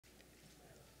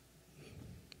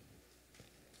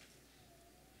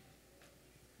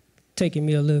Taking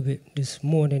me a little bit this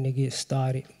morning to get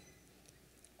started.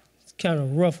 It's kind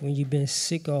of rough when you've been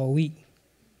sick all week.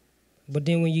 But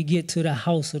then when you get to the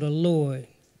house of the Lord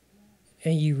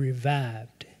and you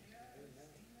revived.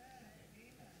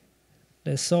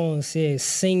 The song says,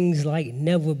 sings like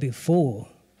never before.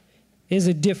 It's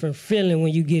a different feeling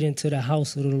when you get into the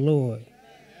house of the Lord.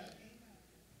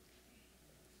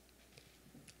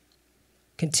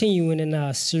 Continuing in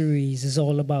our series is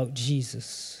all about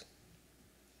Jesus.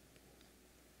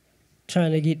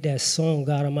 Trying to get that song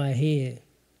out of my head.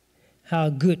 How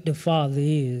good the Father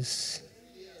is.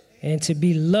 And to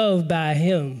be loved by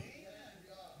him.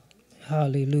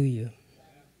 Hallelujah.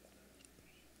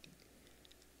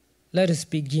 Let us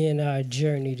begin our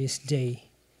journey this day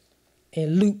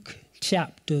in Luke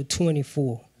chapter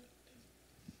 24.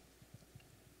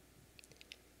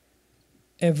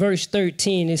 In verse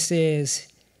 13 it says,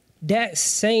 that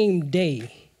same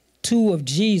day, 2 of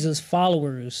Jesus'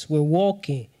 followers were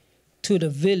walking to the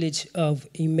village of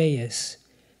Emmaus,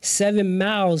 7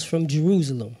 miles from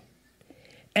Jerusalem.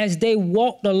 As they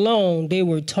walked along, they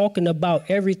were talking about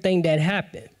everything that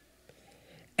happened.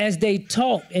 As they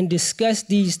talked and discussed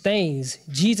these things,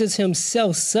 Jesus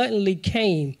himself suddenly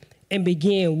came and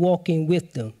began walking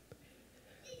with them.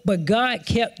 But God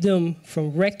kept them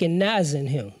from recognizing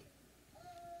him.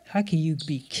 How can you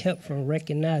be kept from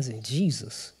recognizing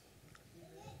Jesus?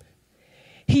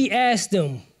 He asked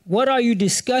them, what are you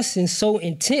discussing so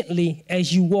intently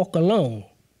as you walk along?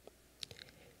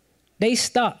 They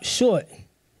stopped short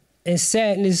and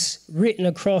sadness written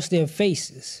across their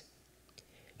faces.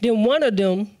 Then one of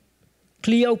them,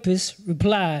 Cleopas,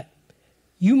 replied,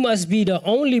 you must be the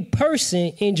only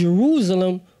person in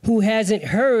Jerusalem who hasn't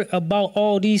heard about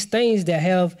all these things that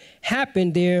have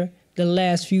happened there the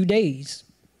last few days.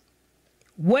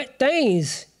 What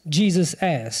things? Jesus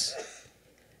asked.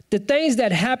 The things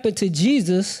that happened to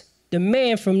Jesus, the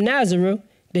man from Nazareth,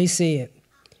 they said.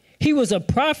 He was a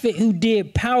prophet who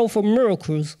did powerful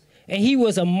miracles, and he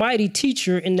was a mighty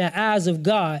teacher in the eyes of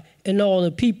God and all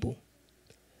the people.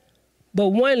 But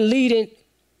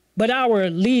our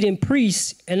leading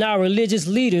priests and our religious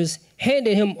leaders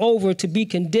handed him over to be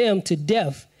condemned to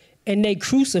death, and they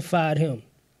crucified him.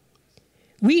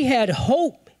 We had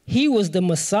hoped he was the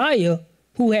Messiah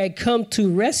who had come to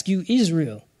rescue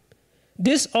Israel.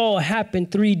 This all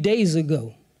happened 3 days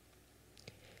ago.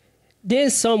 Then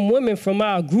some women from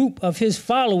our group of his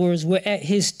followers were at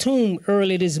his tomb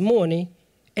early this morning,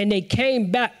 and they came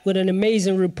back with an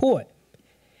amazing report.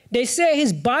 They said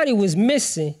his body was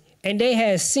missing, and they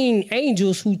had seen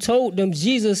angels who told them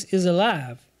Jesus is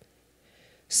alive.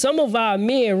 Some of our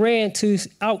men ran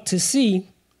out to see,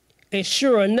 and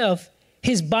sure enough,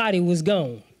 his body was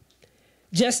gone,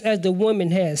 just as the woman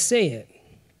had said.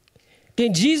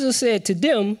 Then Jesus said to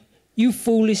them, you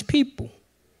foolish people,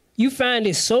 you find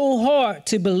it so hard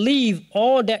to believe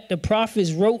all that the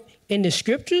prophets wrote in the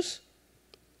scriptures?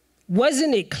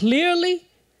 Wasn't it clearly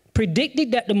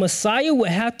predicted that the Messiah would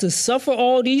have to suffer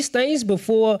all these things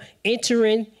before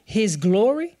entering his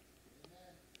glory?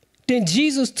 Then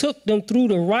Jesus took them through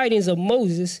the writings of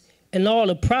Moses and all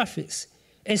the prophets,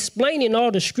 explaining all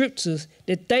the scriptures,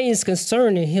 the things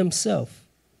concerning himself.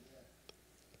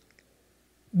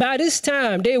 By this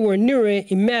time, they were nearing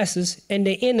Emmaus and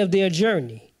the end of their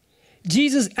journey.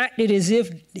 Jesus acted as if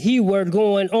he were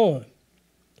going on.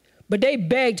 But they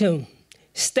begged him,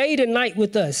 stay the night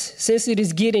with us, since it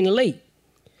is getting late.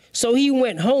 So he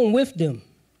went home with them.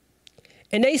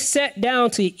 And they sat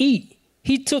down to eat.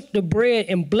 He took the bread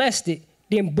and blessed it,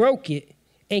 then broke it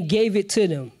and gave it to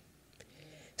them.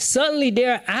 Suddenly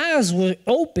their eyes were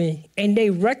open and they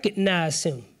recognized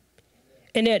him.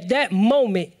 And at that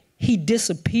moment, he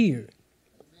disappeared.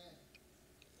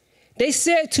 They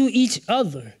said to each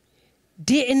other,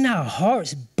 didn't our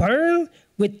hearts burn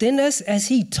within us as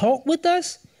he talked with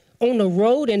us on the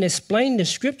road and explained the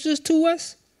scriptures to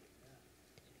us?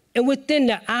 And within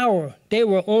the hour, they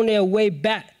were on their way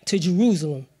back to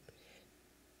Jerusalem.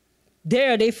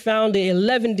 There they found the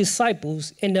 11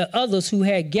 disciples and the others who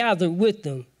had gathered with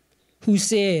them, who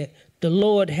said, the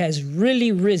Lord has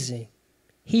really risen.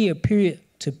 He appeared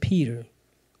to Peter.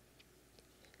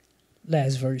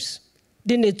 Last verse.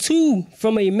 Then the 2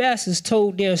 from Emmaus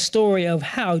told their story of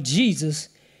how Jesus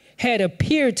had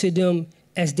appeared to them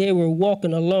as they were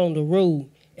walking along the road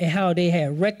and how they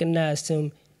had recognized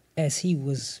him as he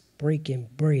was breaking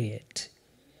bread.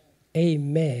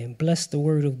 Amen. Bless the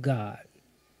word of God.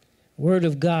 Word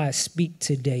of God, speak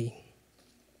today.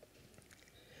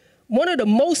 One of the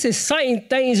most exciting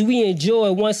things we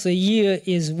enjoy once a year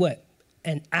is what?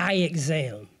 An eye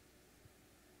exam.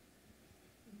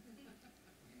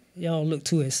 Y'all look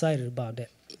too excited about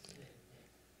that.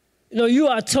 You know, you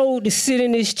are told to sit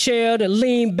in this chair, to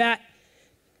lean back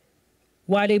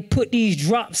while they put these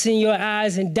drops in your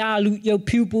eyes and dilute your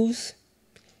pupils.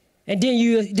 And then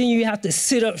you have to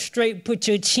sit up straight, put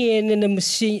your chin in the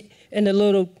machine, in the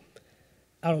little,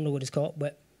 I don't know what it's called,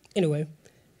 but anyway.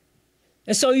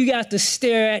 And so you got to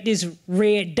stare at this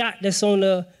red dot that's on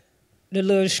the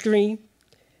little screen.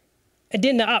 And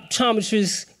then the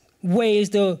optometrist weighs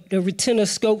the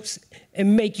retinoscopes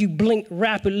and make you blink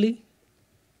rapidly.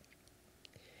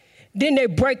 Then they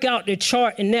break out the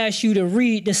chart and ask you to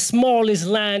read the smallest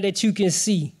line that you can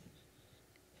see.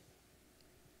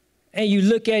 And you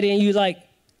look at it and you're like,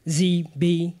 Z,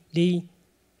 B, D,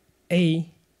 A,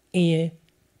 N.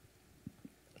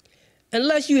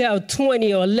 Unless you have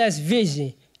 20 or less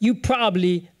vision, you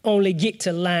probably only get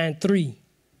to line 3.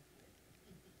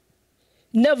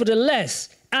 Nevertheless,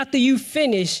 after you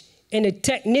finish and the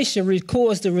technician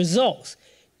records the results,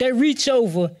 they reach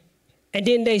over and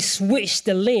then they switch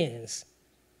the lens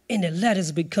and the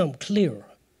letters become clearer.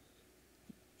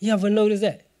 You ever notice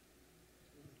that?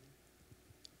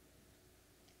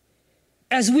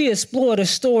 As we explore the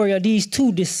story of these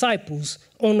 2 disciples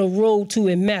on the road to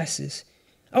Emmaus,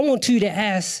 I want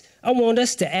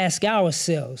us to ask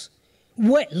ourselves,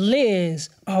 what lens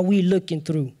are we looking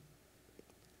through?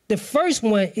 The first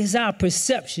one is our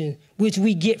perception, which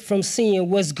we get from seeing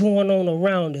what's going on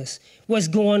around us, what's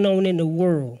going on in the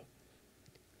world.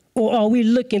 Or are we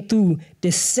looking through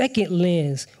the second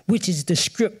lens, which is the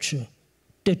scripture,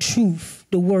 the truth,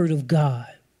 the word of God?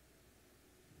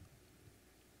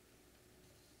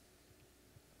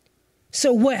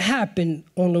 So what happened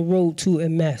on the road to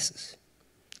Emmaus?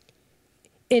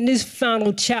 In this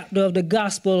final chapter of the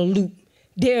Gospel of Luke,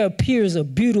 there appears a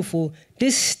beautiful,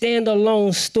 this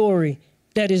standalone story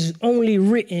that is only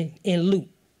written in Luke.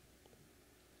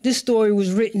 This story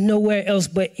was written nowhere else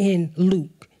but in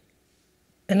Luke.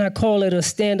 And I call it a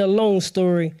standalone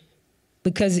story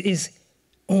because it's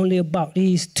only about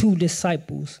these 2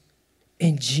 disciples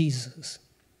and Jesus.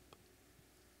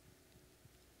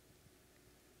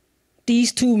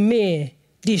 These 2 men,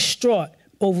 distraught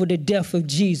over the death of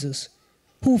Jesus,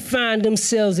 who find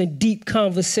themselves in deep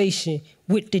conversation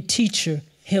with the teacher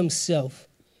himself,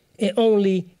 and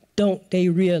only don't they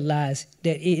realize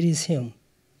that it is him.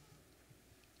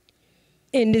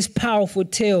 In this powerful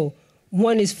tale,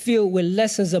 one is filled with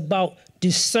lessons about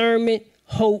discernment,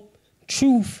 hope,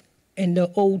 truth, and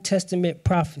the Old Testament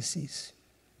prophecies.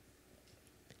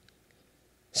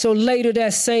 So later the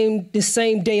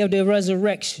same day of the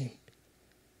resurrection,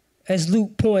 as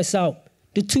Luke points out,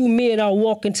 the 2 men are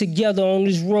walking together on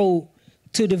this road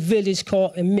to the village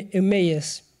called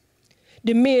Emmaus.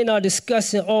 The men are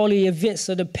discussing all the events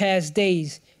of the past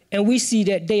days, and we see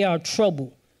that they are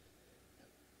troubled.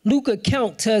 Luke's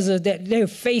account tells us that their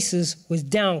faces was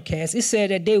downcast. It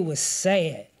said that they were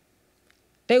sad.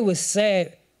 They were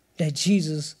sad that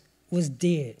Jesus was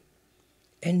dead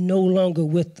and no longer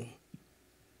with them.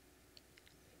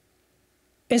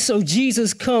 And so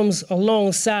Jesus comes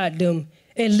alongside them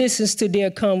and listens to their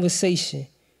conversation.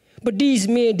 But these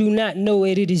men do not know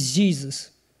that it is Jesus.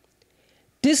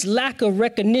 This lack of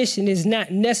recognition is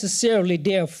not necessarily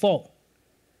their fault,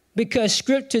 because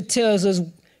Scripture tells us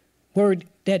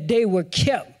that they were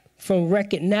kept from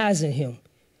recognizing him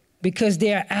because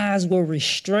their eyes were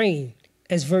restrained,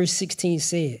 as verse 16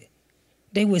 said.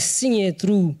 They were seeing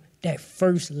through that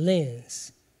first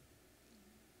lens.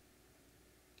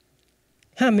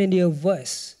 How many of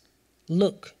us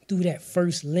look through that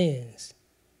first lens?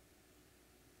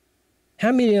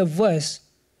 How many of us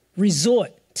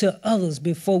resort to others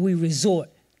before we resort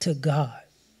to God?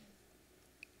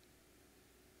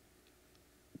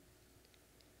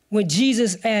 When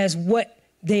Jesus asked what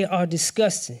they are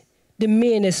discussing, the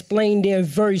men explained their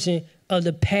version of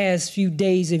the past few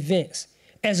days' events,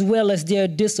 as well as their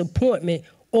disappointment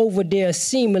over their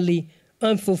seemingly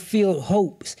unfulfilled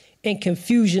hopes and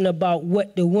confusion about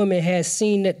what the woman had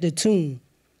seen at the tomb.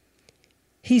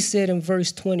 He said in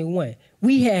verse 21,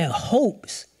 we had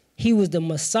hopes he was the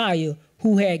Messiah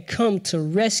who had come to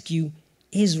rescue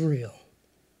Israel.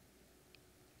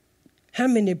 How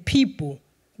many people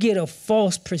get a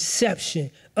false perception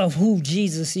of who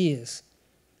Jesus is,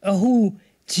 of who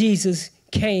Jesus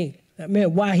came,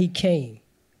 why he came?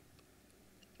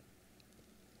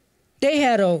 They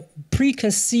had a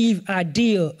preconceived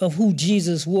idea of who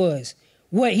Jesus was,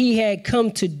 what he had come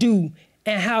to do,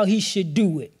 and how he should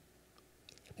do it.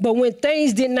 But when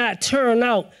things did not turn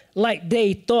out like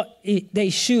they thought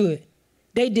they should,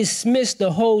 they dismissed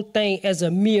the whole thing as a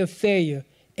mere failure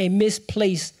and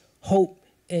misplaced hope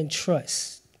and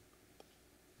trust.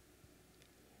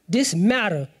 This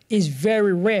matter is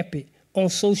very rampant on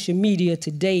social media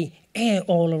today and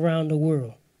all around the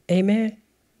world. Amen?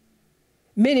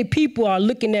 Many people are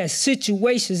looking at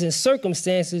situations and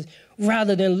circumstances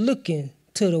rather than looking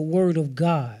to the Word of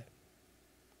God.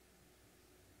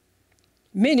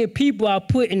 Many people are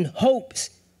putting hopes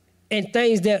in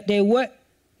things that they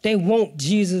want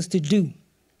Jesus to do.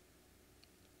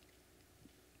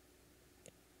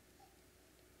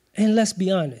 And let's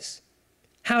be honest.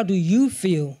 How do you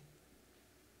feel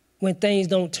when things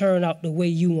don't turn out the way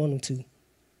you want them to?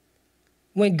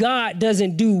 When God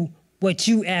doesn't do what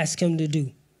you ask him to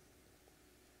do?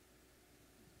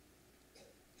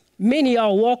 Many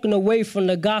are walking away from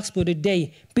the gospel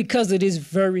today because of this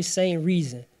very same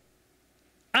reason.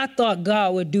 I thought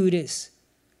God would do this.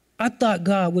 I thought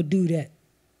God would do that.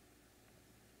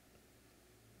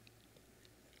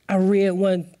 I read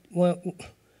one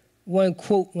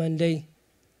quote one day.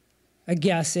 A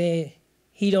guy said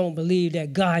he don't believe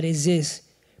that God exists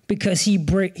because he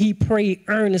prayed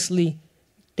earnestly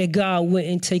that God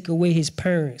wouldn't take away his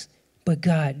parents, but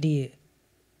God did.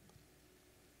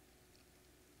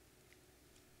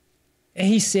 And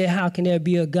he said, how can there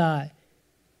be a God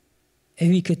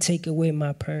if he could take away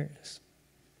my parents?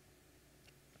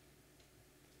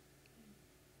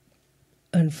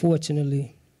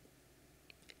 Unfortunately,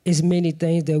 it's many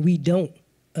things that we don't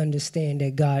understand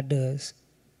that God does.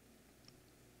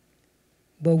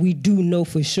 But we do know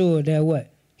for sure that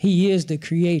what? He is the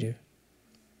creator.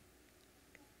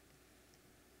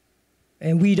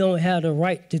 And we don't have the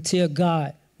right to tell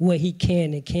God what he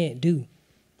can and can't do.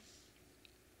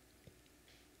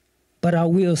 But I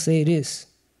will say this.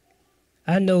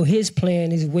 I know his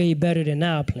plan is way better than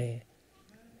our plan.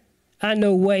 I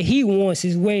know what he wants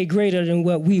is way greater than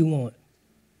what we want.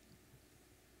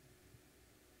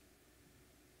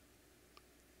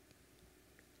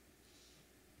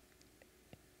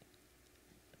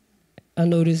 I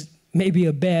know this may be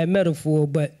a bad metaphor,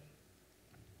 but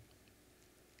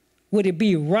would it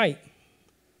be right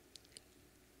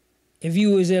if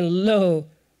you was in love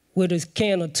with a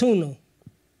can of tuna,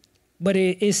 but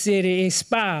it said it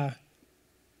expired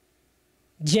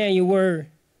January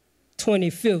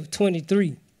 25th,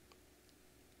 23?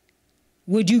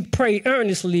 Would you pray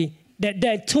earnestly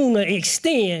that tuna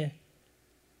extend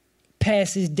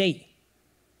past its date?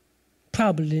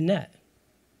 Probably not.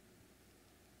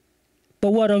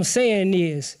 But what I'm saying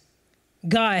is,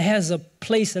 God has a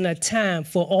place and a time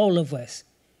for all of us.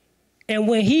 And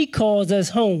when he calls us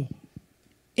home,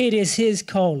 it is his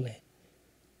calling.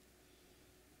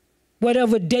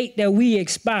 Whatever date that we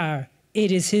expire,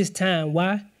 it is his time.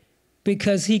 Why?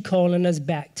 Because he's calling us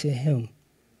back to him.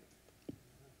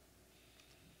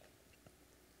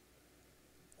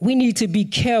 We need to be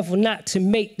careful not to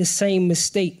make the same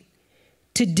mistake,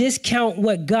 to discount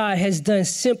what God has done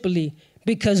simply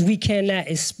because we cannot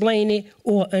explain it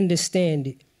or understand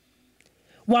it.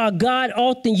 While God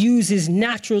often uses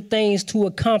natural things to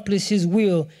accomplish his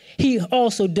will, he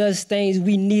also does things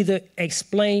we neither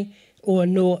explain or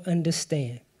nor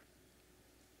understand.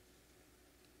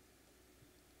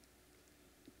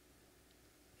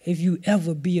 If you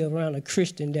ever be around a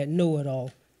Christian that know it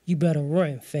all, you better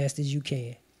run fast as you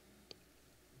can.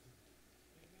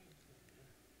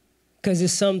 Because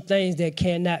there's some things that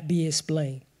cannot be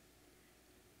explained.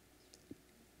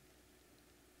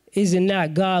 Is it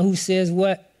not God who says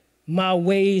what? My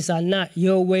ways are not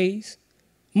your ways.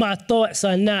 My thoughts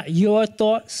are not your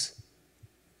thoughts.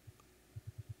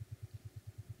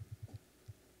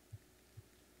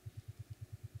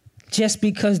 Just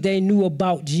because they knew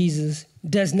about Jesus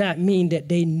does not mean that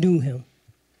they knew him.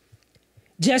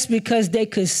 Just because they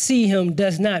could see him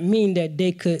does not mean that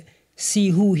they could see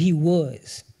who he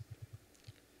was.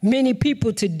 Many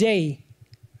people today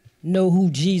know who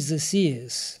Jesus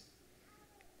is.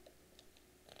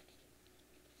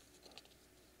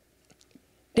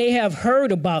 They have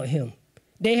heard about him.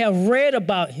 They have read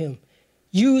about him,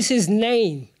 used his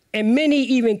name, and many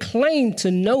even claim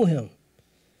to know him.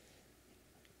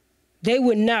 They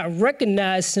would not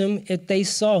recognize him if they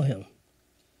saw him.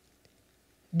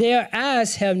 Their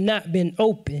eyes have not been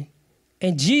opened,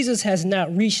 and Jesus has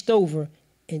not reached over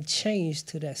and changed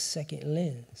to that second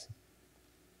lens.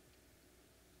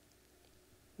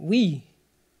 We,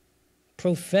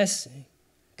 professing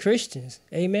Christians,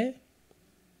 amen,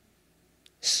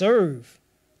 serve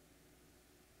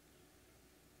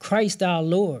Christ our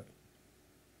Lord.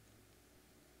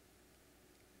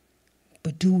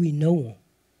 But do we know him?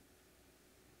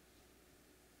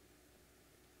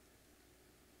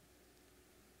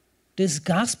 This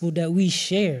gospel that we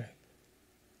share,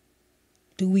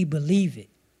 do we believe it?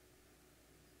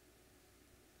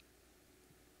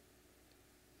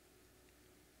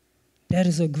 That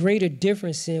is a greater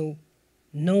difference in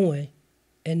knowing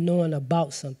and knowing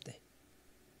about something.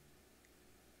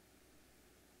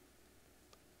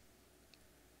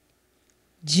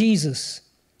 Jesus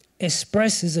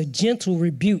expresses a gentle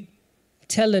rebuke,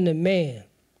 telling the man,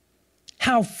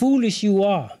 how foolish you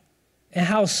are and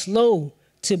how slow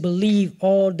to believe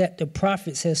all that the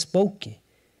prophets have spoken.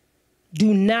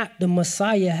 Do not the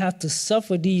Messiah have to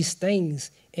suffer these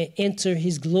things and enter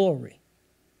his glory?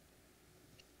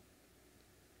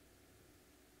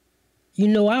 You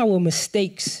know, our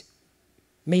mistakes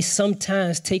may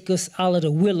sometimes take us out of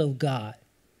the will of God,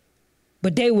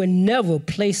 but they will never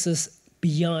place us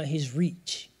beyond his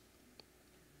reach.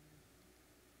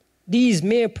 These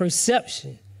men's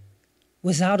perception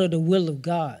was out of the will of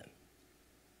God,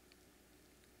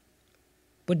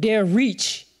 but their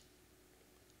reach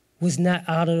was not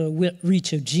out of the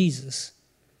reach of Jesus.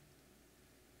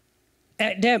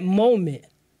 At that moment,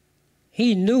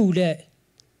 he knew that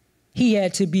he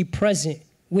had to be present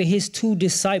with his two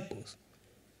disciples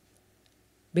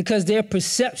because their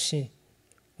perception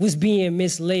was being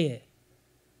misled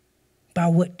by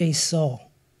what they saw.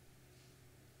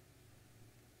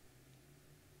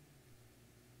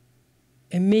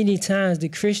 And many times the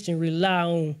Christian rely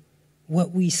on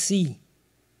what we see,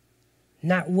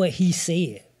 not what he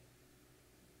said.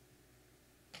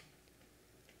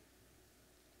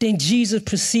 Then Jesus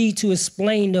proceeded to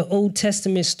explain the Old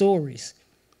Testament stories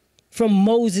from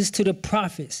Moses to the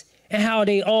prophets and how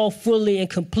they all fully and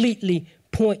completely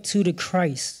point to the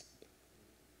Christ.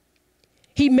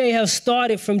 He may have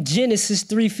started from Genesis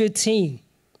 3:15.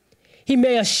 He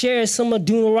may have shared some of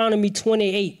Deuteronomy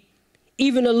 28,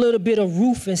 even a little bit of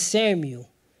Ruth and Samuel.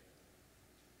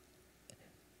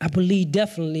 I believe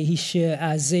definitely he shared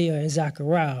Isaiah and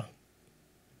Zechariah.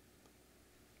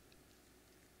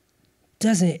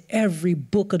 Doesn't every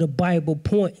book of the Bible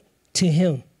point to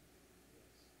him?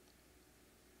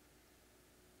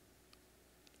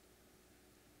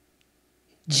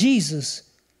 Jesus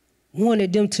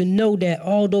wanted them to know that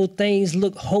although things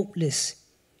look hopeless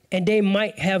and they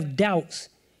might have doubts,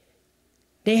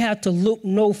 they have to look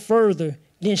no further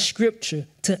than Scripture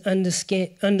to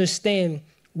understand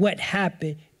what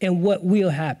happened and what will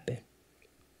happen.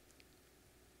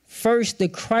 First, the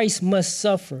Christ must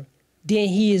suffer, then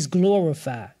he is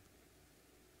glorified.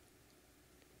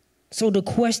 So the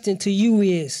question to you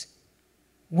is,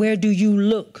 where do you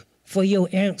look for your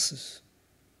answers?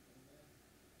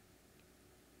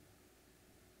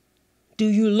 Do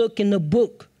you look in the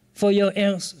book for your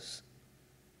answers?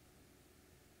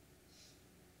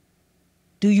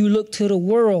 Do you look to the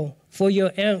world for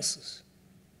your answers?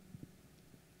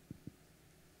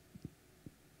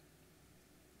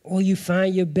 Or you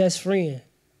find your best friend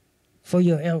for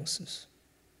your answers?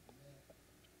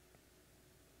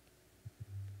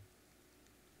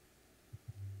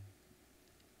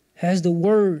 Has the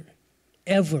word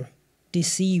ever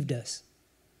deceived us?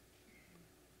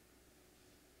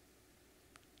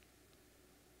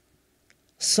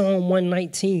 Psalm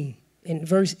 119 in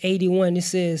verse 81, it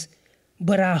says,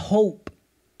 but I hope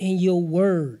in your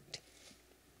word.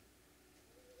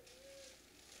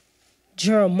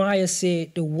 Jeremiah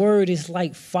said, the word is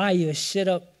like fire shut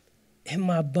up in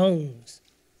my bones.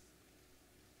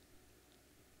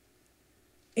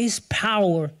 It's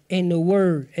power in the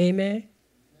word, amen?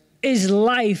 It's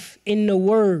life in the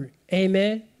word,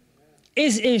 amen?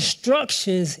 It's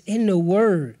instructions in the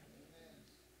word.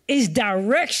 It's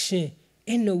direction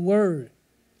in the word.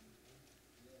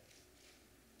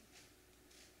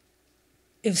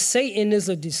 If Satan is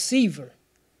a deceiver,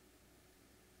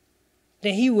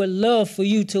 then he would love for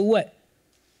you to what?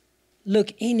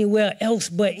 Look anywhere else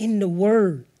but in the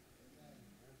word.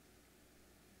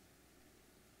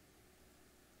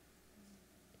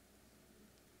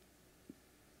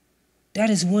 That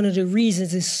is one of the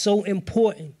reasons it's so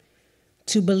important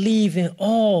to believe in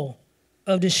all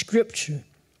of the Scripture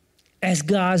as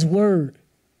God's word.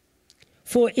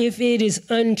 For if it is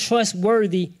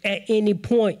untrustworthy at any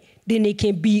point, then it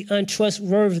can be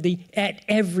untrustworthy at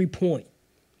every point.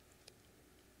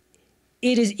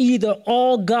 It is either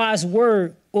all God's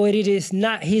word or it is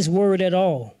not his word at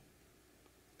all.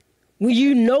 When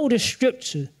you know the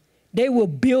Scripture, they will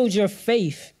build your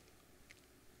faith.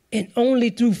 And only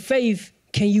through faith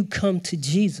can you come to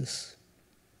Jesus.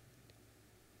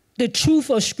 The truth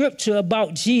of Scripture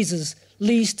about Jesus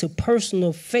leads to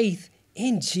personal faith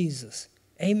in Jesus.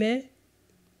 Amen?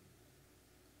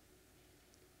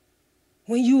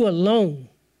 When you're alone,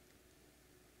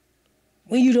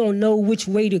 when you don't know which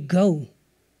way to go,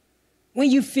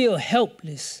 when you feel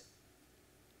helpless,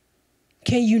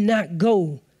 can you not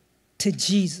go to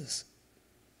Jesus?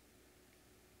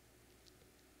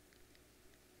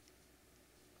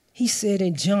 He said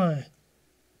in John,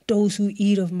 those who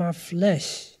eat of my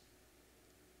flesh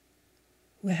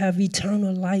will have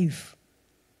eternal life.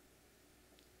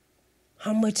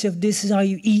 How much of this are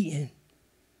you eating?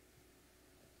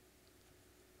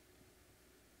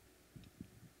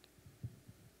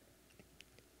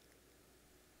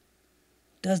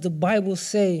 Does the Bible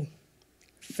say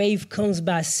faith comes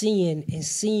by seeing and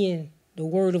seeing the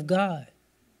word of God?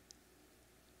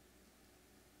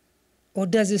 Or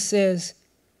does it says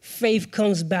faith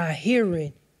comes by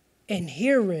hearing and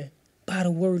hearing by the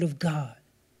word of God?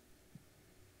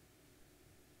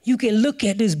 You can look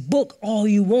at this book all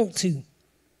you want to,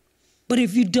 but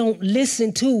if you don't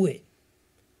listen to it,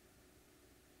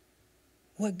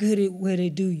 what good will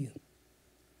it do you?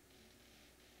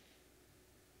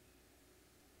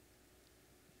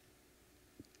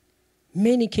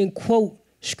 Many can quote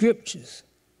scriptures,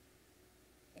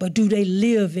 but do they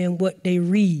live in what they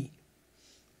read?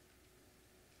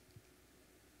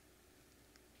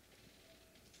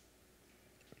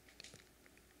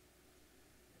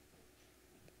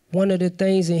 One of the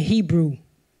things in Hebrew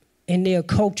in their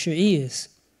culture is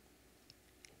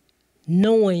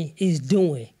knowing is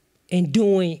doing, and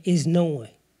doing is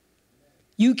knowing.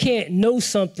 You can't know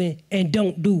something and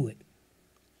don't do it.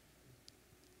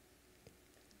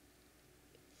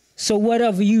 So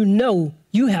whatever you know,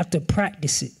 you have to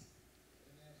practice it.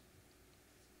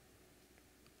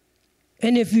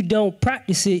 And if you don't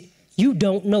practice it, you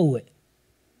don't know it.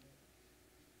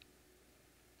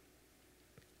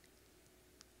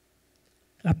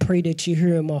 I pray that you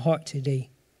hear in my heart today.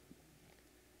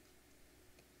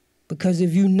 Because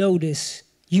if you know this,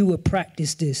 you will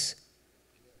practice this.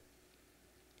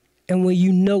 And when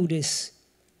you know this,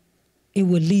 it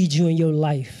will lead you in your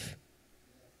life.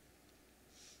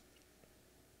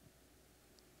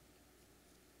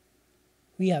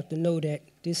 We have to know that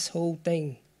this whole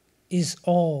thing is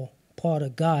all part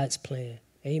of God's plan.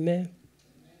 Amen?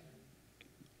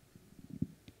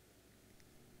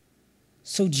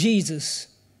 So Jesus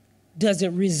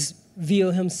doesn't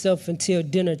reveal himself until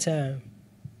dinner time.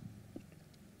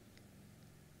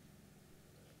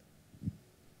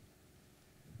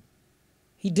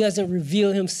 He doesn't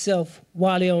reveal himself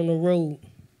while they're on the road,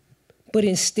 but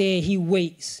instead he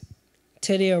waits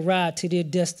till they arrive to their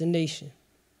destination,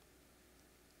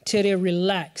 till they're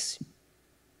relaxed,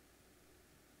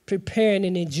 preparing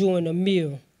and enjoying a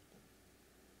meal.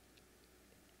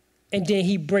 And then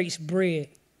he breaks bread,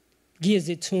 gives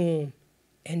it to them,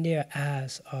 and their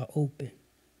eyes are open.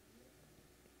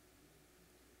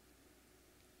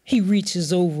 He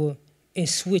reaches over and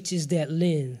switches that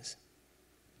lens.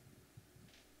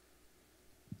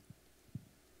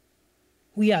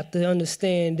 We have to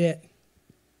understand that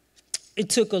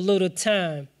it took a little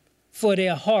time for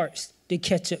their hearts to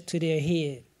catch up to their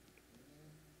head.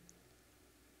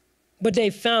 But they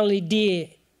finally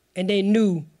did, and they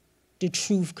knew the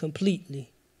truth completely.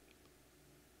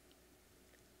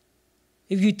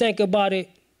 If you think about it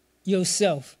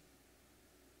yourself,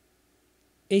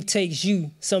 it takes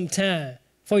you some time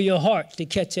for your heart to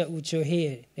catch up with your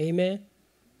head. Amen?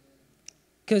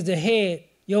 Because the head,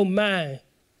 your mind,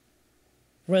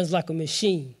 runs like a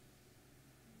machine.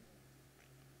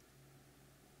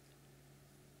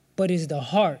 But it's the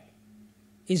heart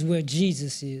is where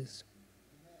Jesus is.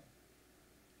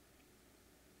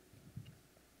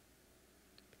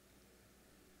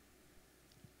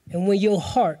 And when your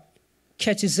heart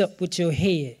catches up with your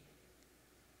head,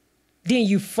 then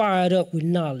you fire it up with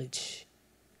knowledge.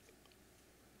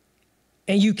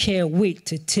 And you can't wait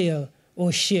to tell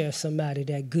or share somebody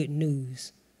that good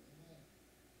news.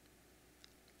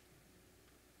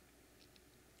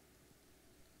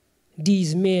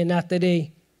 These men, after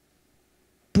they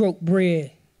broke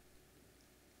bread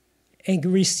and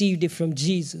received it from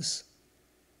Jesus,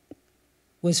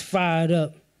 was fired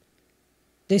up.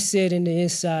 They said in the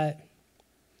inside,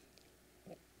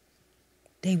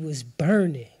 they was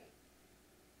burning.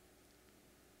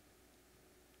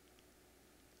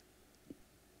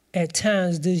 At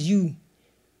times, does you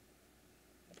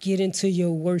get into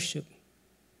your worship,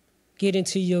 get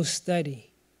into your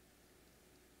study,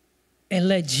 and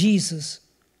let Jesus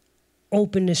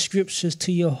open the scriptures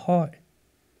to your heart?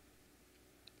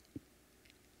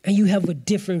 And you have a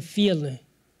different feeling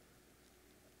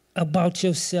about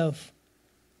yourself,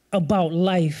 about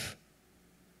life,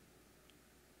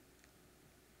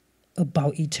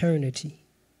 about eternity.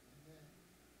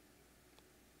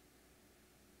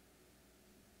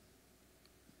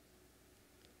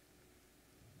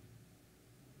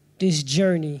 This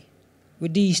journey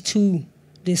with these two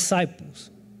disciples,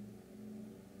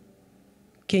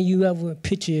 can you ever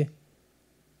picture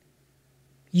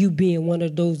you being one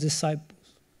of those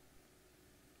disciples?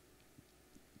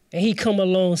 And he come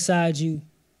alongside you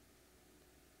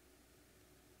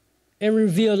and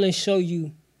reveal and show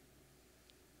you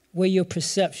where your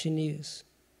perception is,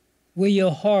 where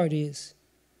your heart is,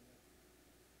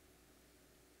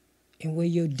 and where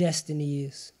your destiny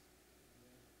is.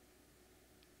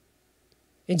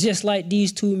 And just like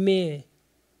these two men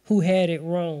who had it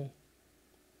wrong,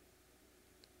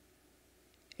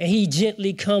 and he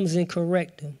gently comes and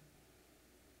corrects them,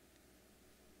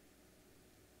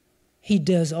 he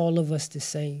does all of us the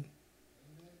same.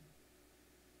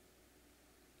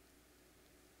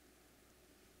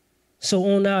 So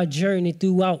on our journey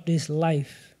throughout this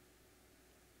life,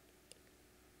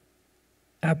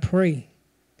 I pray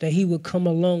that he would come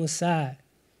alongside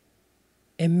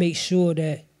and make sure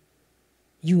that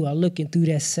you are looking through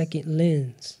that second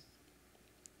lens.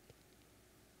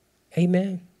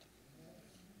 Amen.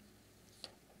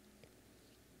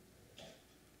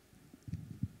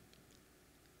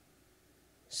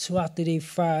 So after they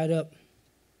fired up,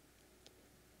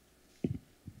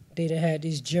 they done had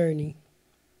this journey.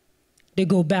 They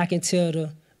go back and tell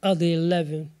the other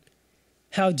 11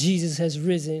 how Jesus has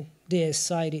risen. They're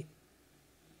excited.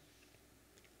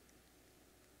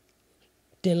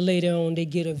 Then later on, they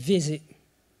get a visit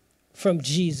from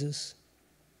Jesus.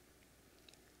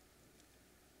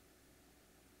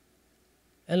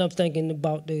 And I'm thinking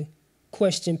about the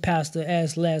question Pastor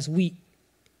asked last week.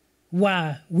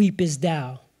 Why weepest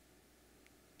thou?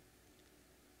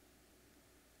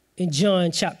 In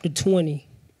John chapter 20,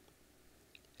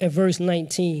 at verse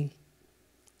 19,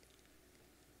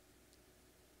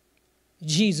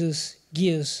 Jesus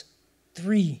gives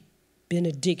 3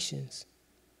 benedictions.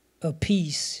 A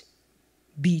peace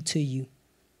be to you.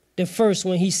 The first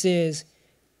one, he says,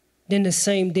 then the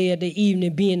same day of the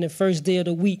evening, being the first day of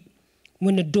the week,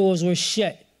 when the doors were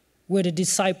shut, where the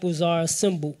disciples are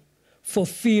assembled, for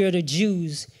fear of the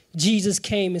Jews, Jesus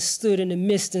came and stood in the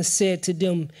midst and said to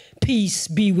them, peace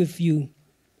be with you.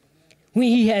 When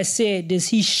he had said this,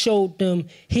 he showed them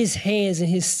his hands and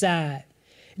his side.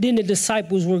 Then the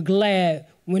disciples were glad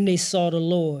when they saw the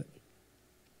Lord.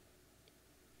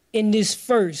 In this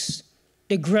verse,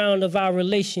 the ground of our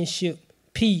relationship,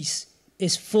 peace,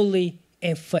 is fully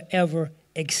and forever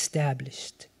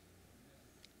established.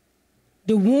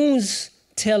 The wounds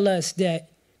tell us that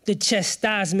the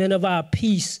chastisement of our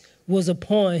peace was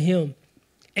upon him,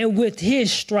 and with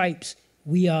his stripes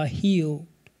we are healed.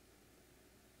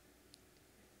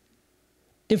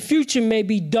 The future may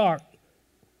be dark.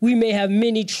 We may have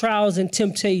many trials and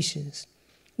temptations.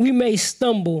 We may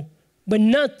stumble, but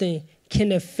nothing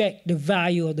can affect the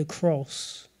value of the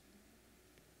cross.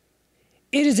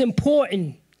 It is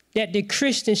important that the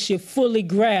Christian should fully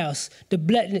grasp the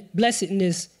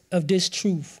blessedness of this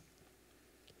truth.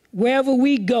 Wherever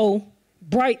we go,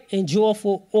 bright and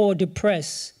joyful or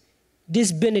depressed,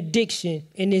 this benediction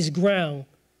and this ground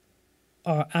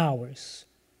are ours.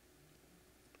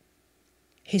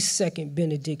 His second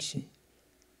benediction,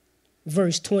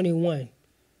 verse 21.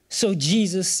 So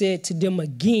Jesus said to them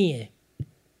again,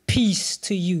 peace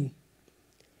to you.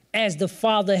 As the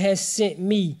Father has sent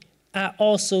me, I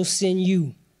also send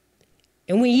you.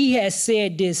 And when he had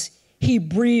said this, he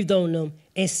breathed on them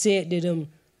and said to them,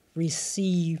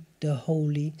 receive the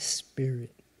Holy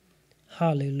Spirit.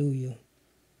 Hallelujah.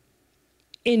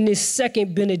 In this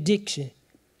second benediction,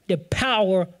 the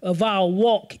power of our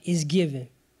walk is given.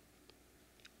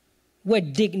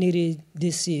 What dignity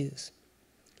this is.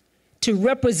 To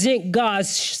represent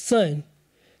God's Son,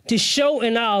 to show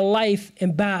in our life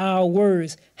and by our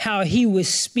words how he would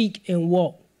speak and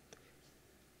walk.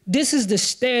 This is the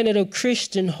standard of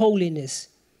Christian holiness.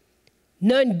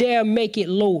 None dare make it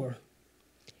lower.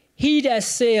 He that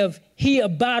saith, he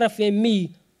abideth in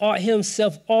me, ought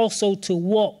himself also to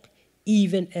walk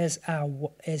even as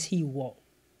he walked.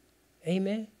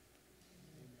 Amen?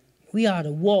 We are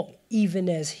to walk even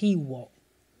as he walked.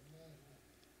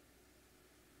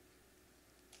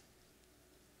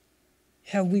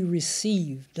 Have we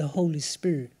received the Holy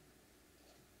Spirit?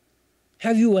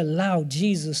 Have you allowed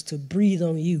Jesus to breathe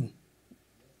on you?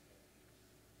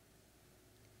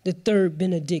 The third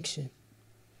benediction.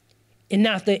 And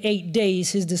after 8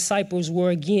 days, his disciples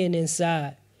were again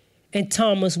inside, and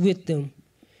Thomas with them.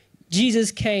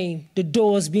 Jesus came, the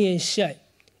doors being shut,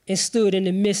 and stood in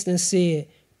the midst and said,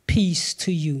 peace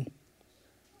to you.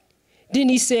 Then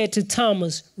he said to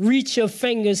Thomas, reach your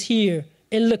fingers here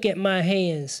and look at my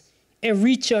hands, and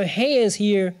reach your hands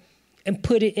here and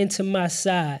put it into my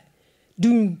side.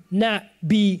 Do not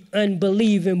be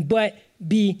unbelieving, but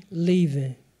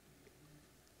believing.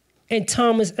 And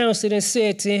Thomas answered and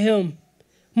said to him,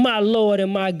 my Lord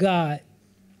and my God.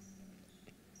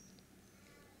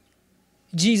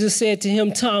 Jesus said to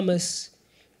him, Thomas,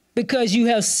 because you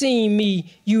have seen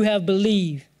me, you have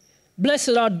believed.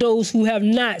 Blessed are those who have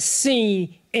not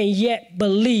seen and yet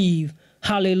believe.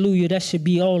 Hallelujah. That should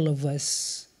be all of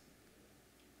us.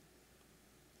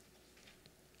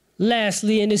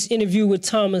 Lastly, in this interview with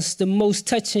Thomas, the most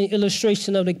touching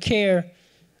illustration of the care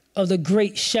of the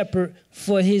great shepherd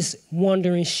for his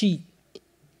wandering sheep.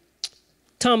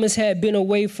 Thomas had been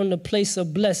away from the place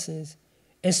of blessings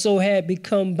and so had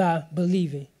become by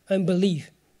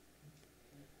unbelief.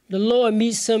 The Lord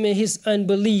meets him in his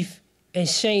unbelief and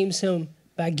shames him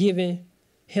by giving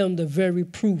him the very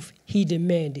proof he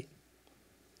demanded.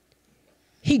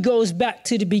 He goes back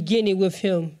to the beginning with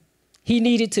him. He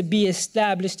needed to be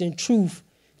established in truth,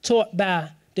 taught by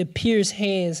the pierced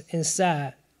hands and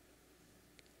side.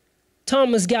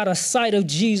 Thomas got a sight of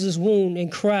Jesus' wound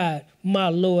and cried, my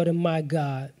Lord and my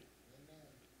God.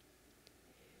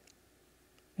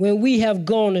 When we have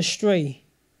gone astray,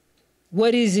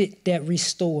 what is it that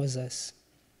restores us?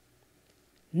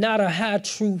 Not a high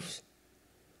truth,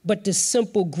 but the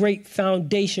simple, great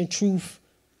foundation truth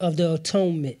of the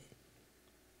atonement.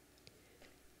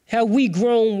 Have we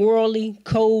grown worldly,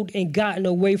 cold, and gotten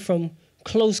away from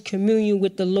close communion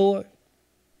with the Lord?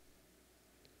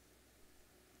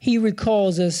 He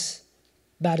recalls us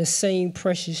by the same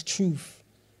precious truth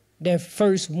that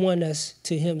first won us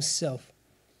to himself,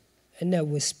 and that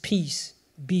was peace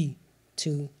be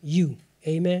to you.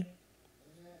 Amen.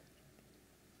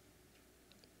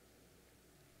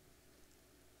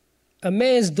 A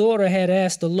man's daughter had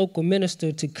asked the local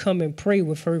minister to come and pray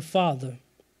with her father.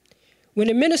 When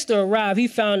the minister arrived, he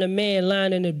found a man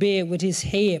lying in the bed with his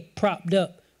head propped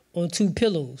up on two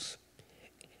pillows.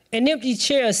 An empty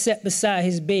chair sat beside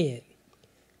his bed.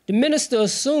 The minister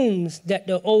assumes that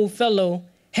the old fellow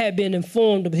had been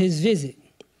informed of his visit.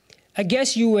 I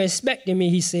guess you were expecting me,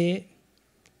 he said.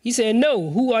 He said, no,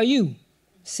 who are you?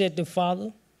 Said the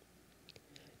father.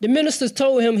 The minister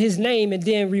told him his name and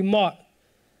then remarked,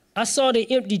 I saw the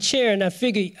empty chair and I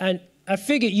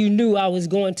figured you knew I was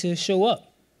going to show up.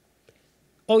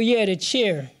 Oh yeah, the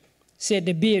chair, said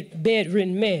the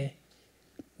bedridden man.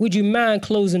 Would you mind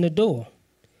closing the door?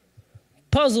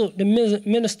 Puzzled, the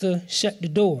minister shut the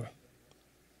door.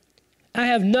 I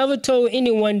have never told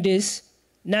anyone this,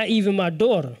 not even my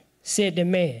daughter, said the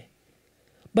man.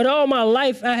 But all my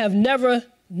life I have never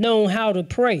known how to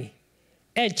pray.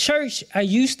 At church, I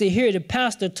used to hear the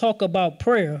pastor talk about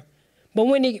prayer, but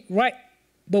it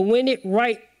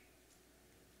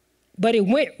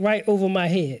went right over my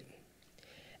head.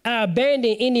 I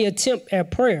abandoned any attempt at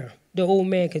prayer, the old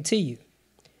man continued.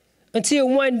 Until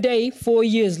one day, 4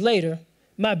 years later,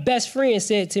 my best friend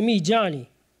said to me, Johnny,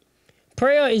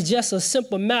 prayer is just a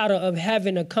simple matter of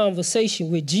having a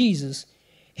conversation with Jesus.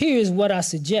 Here is what I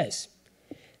suggest.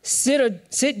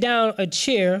 Sit down a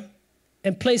chair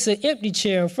and place an empty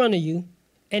chair in front of you,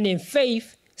 and in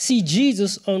faith, see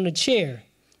Jesus on the chair.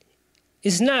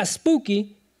 It's not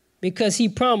spooky because he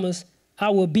promised, I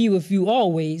will be with you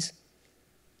always.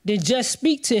 Then just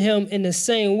speak to him in the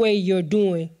same way you're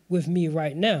doing with me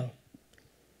right now.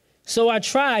 So I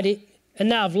tried it,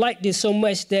 and I've liked it so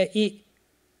much that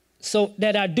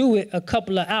I do it a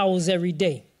couple of hours every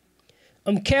day.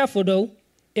 I'm careful though.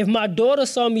 If my daughter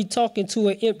saw me talking to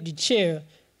an empty chair,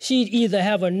 she'd either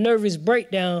have a nervous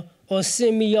breakdown or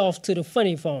send me off to the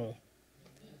funny farm.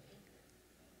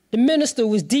 The minister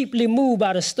was deeply moved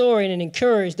by the story and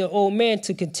encouraged the old man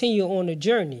to continue on the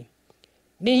journey.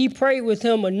 Then he prayed with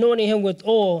him, anointing him with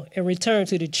oil, and returned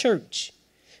to the church.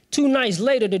 2 nights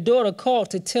later, the daughter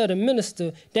called to tell the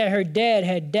minister that her dad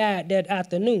had died that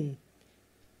afternoon.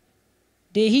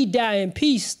 Did he die in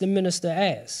peace? The minister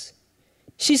asked.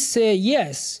 She said,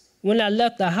 yes. When I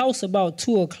left the house about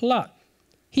 2 o'clock,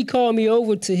 he called me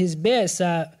over to his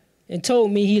bedside and told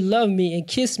me he loved me and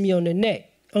kissed me on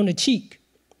the cheek.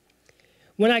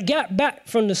 When I got back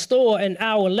from the store an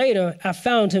hour later, I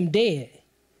found him dead.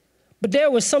 But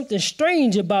there was something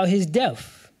strange about his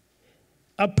death.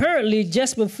 Apparently,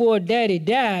 just before Daddy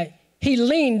died, he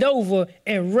leaned over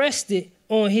and rested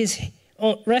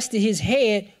his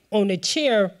head on the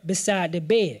chair beside the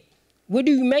bed. What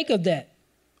do you make of that?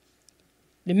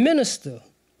 The minister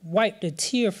wiped a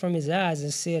tear from his eyes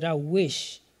and said, I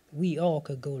wish we all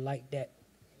could go like that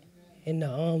in the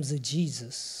arms of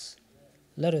Jesus.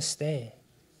 Let us stand.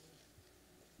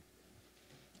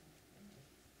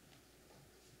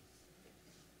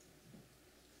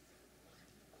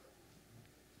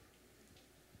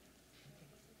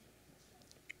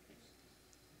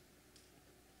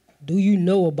 Do you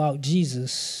know about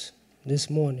Jesus this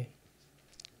morning?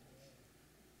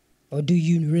 Or do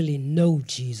you really know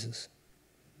Jesus?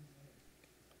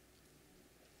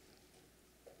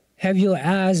 Have your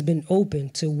eyes been open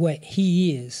to what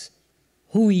he is,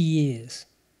 who he is?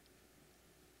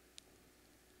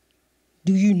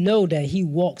 Do you know that he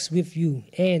walks with you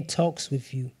and talks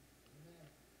with you?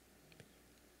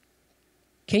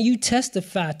 Can you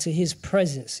testify to his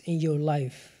presence in your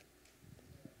life?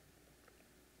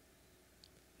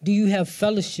 Do you have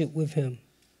fellowship with him?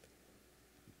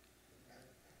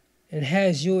 And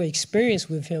has your experience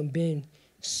with him been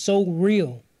so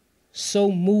real,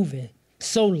 so moving,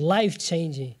 so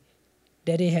life-changing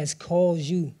that it has caused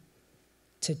you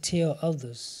to tell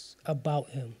others about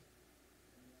him?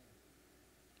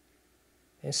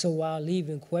 And so our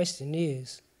leaving question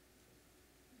is,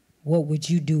 what would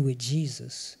you do with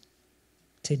Jesus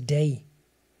today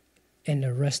and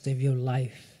the rest of your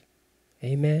life?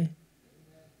 Amen?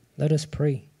 Let us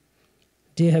pray.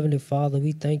 Dear Heavenly Father,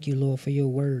 we thank you, Lord, for your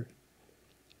word.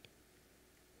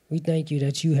 We thank you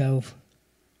that you have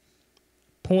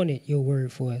pointed your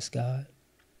word for us, God.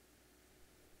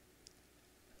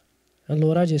 And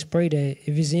Lord, I just pray that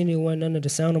if there's anyone under the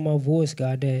sound of my voice,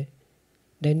 God, that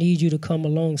needs you to come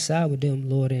alongside with them,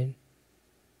 Lord, and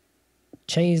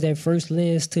change that first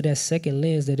lens to that second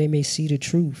lens, that they may see the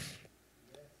truth,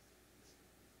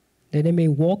 that they may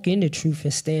walk in the truth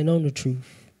and stand on the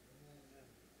truth,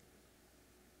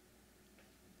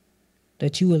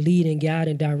 that you will lead and guide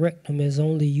and direct them as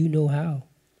only you know how.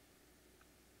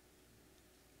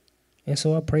 And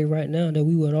so I pray right now that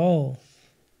we would all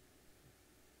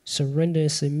surrender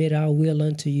and submit our will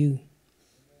unto you,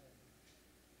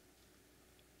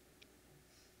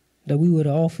 that we would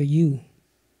offer you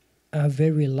our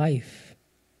very life,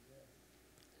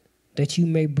 that you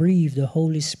may breathe the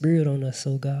Holy Spirit on us,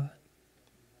 oh God,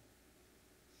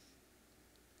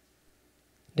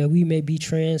 that we may be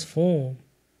transformed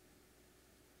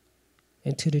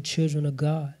into the children of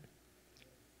God,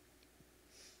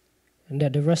 and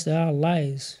that the rest of our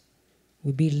lives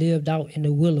will be lived out in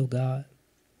the will of God.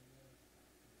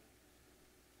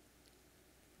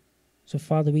 So,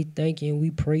 Father, we thank you and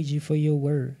we praise you for your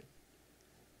word,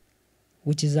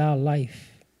 which is our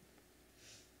life.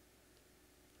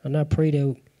 And I pray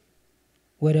that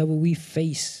whatever we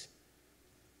face,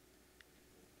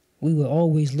 we will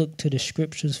always look to the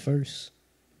scriptures first.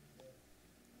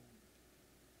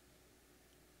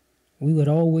 We would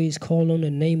always call on the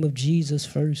name of Jesus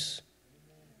first.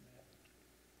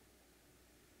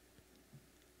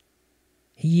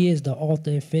 He is the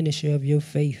author and finisher of your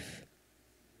faith.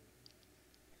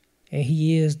 And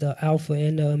he is the Alpha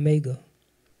and the Omega.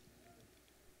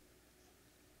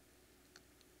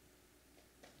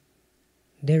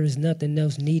 There is nothing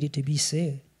else needed to be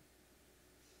said.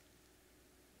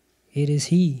 It is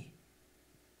he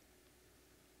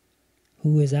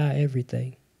who is our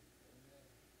everything.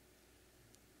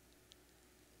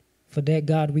 For that,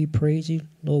 God, we praise you.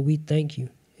 Lord, we thank you.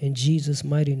 In Jesus'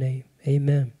 mighty name,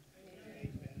 amen.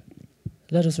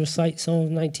 Let us recite Psalms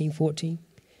 19:14.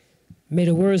 May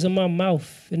the words of my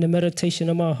mouth and the meditation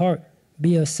of my heart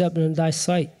be acceptable in thy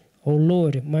sight, O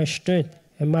Lord, my strength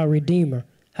and my redeemer.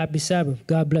 Happy Sabbath.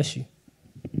 God bless you.